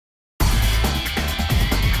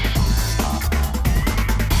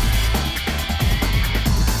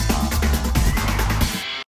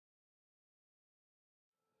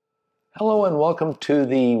Hello and welcome to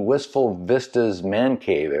the Wistful Vistas Man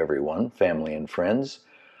Cave, everyone, family and friends.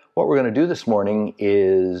 What we're going to do this morning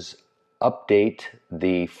is update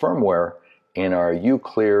the firmware in our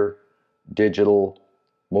uClear digital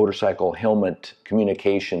motorcycle helmet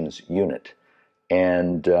communications unit.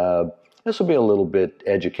 And this will be a little bit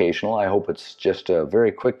educational. I hope it's just a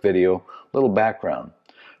very quick video, little background.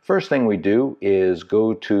 First thing we do is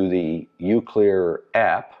go to the uClear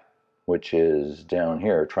app, which is down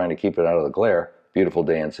here, trying to keep it out of the glare. Beautiful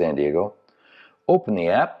day in San Diego. Open the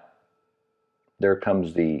app. There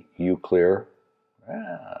comes the uClear.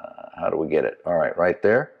 How do we get it? All right, right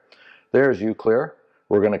there. There's uClear.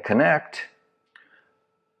 We're going to connect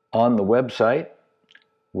on the website.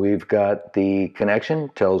 We've got the connection.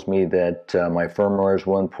 Tells me that my firmware is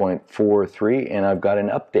 1.43 and I've got an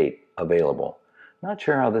update available. Not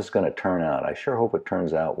sure how this is going to turn out. I sure hope it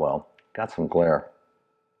turns out well. Got some glare.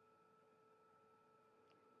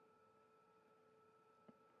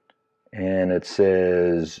 And it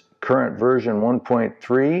says current version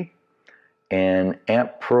 1.3 and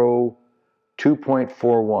Amp Pro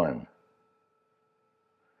 2.41.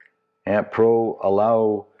 Amp Pro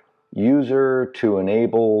allow user to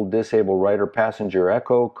enable disable rider passenger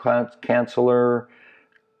echo canceller,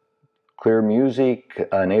 clear music,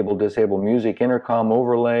 enable disable music intercom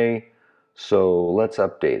overlay. So let's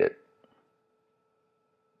update it.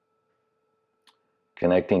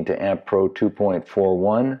 Connecting to Amp Pro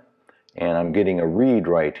 2.41. And I'm getting a read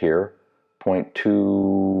right here,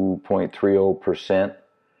 0.30%.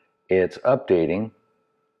 It's updating.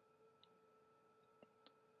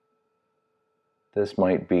 This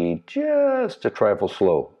might be just a trifle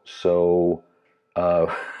slow. So,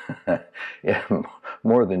 yeah,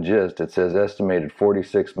 more than just. It says estimated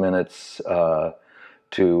 46 minutes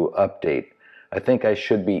to update. I think I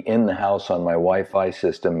should be in the house on my Wi-Fi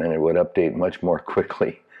system and it would update much more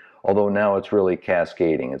quickly. Although now it's really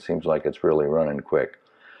cascading. It seems like it's really running quick.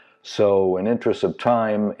 So in interest of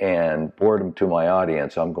time and boredom to my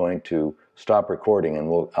audience, I'm going to stop recording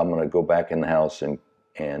and I'm going to go back in the house and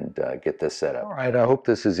get this set up. All right, I hope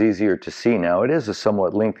this is easier to see now. It is a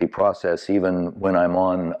somewhat lengthy process even when I'm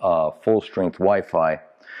on full-strength Wi-Fi.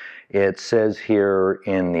 It says here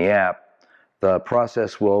in the app, the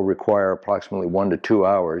process will require approximately 1 to 2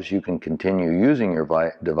 hours. You can continue using your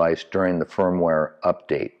device during the firmware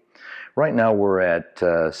update. Right now we're at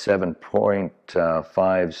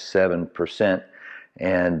 7.57%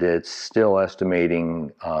 and it's still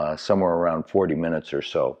estimating somewhere around 40 minutes or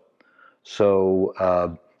so. So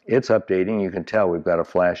it's updating. You can tell we've got a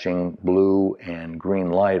flashing blue and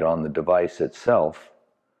green light on the device itself.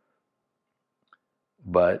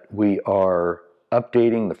 But we are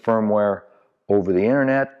updating the firmware over the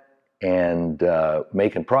internet and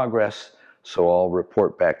making progress. So I'll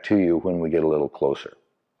report back to you when we get a little closer.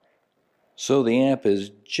 So the amp is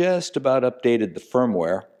just about updated the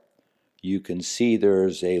firmware. You can see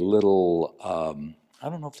there's a little, I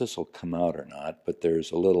don't know if this will come out or not, but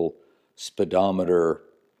there's a little speedometer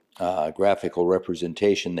graphical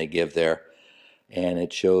representation they give there. And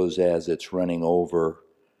it shows as it's running over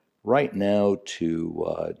right now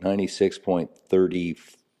to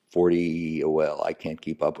 96.3040, well, I can't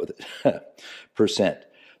keep up with it, percent.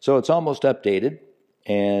 So it's almost updated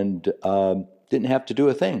and didn't have to do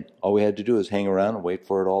a thing. All we had to do is hang around and wait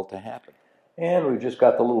for it all to happen. And we've just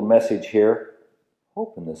got the little message here,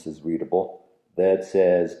 hoping this is readable, that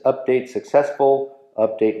says update successful,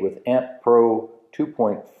 update with Amp Pro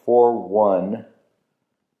 2.41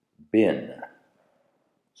 bin.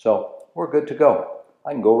 So we're good to go.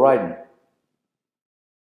 I can go riding.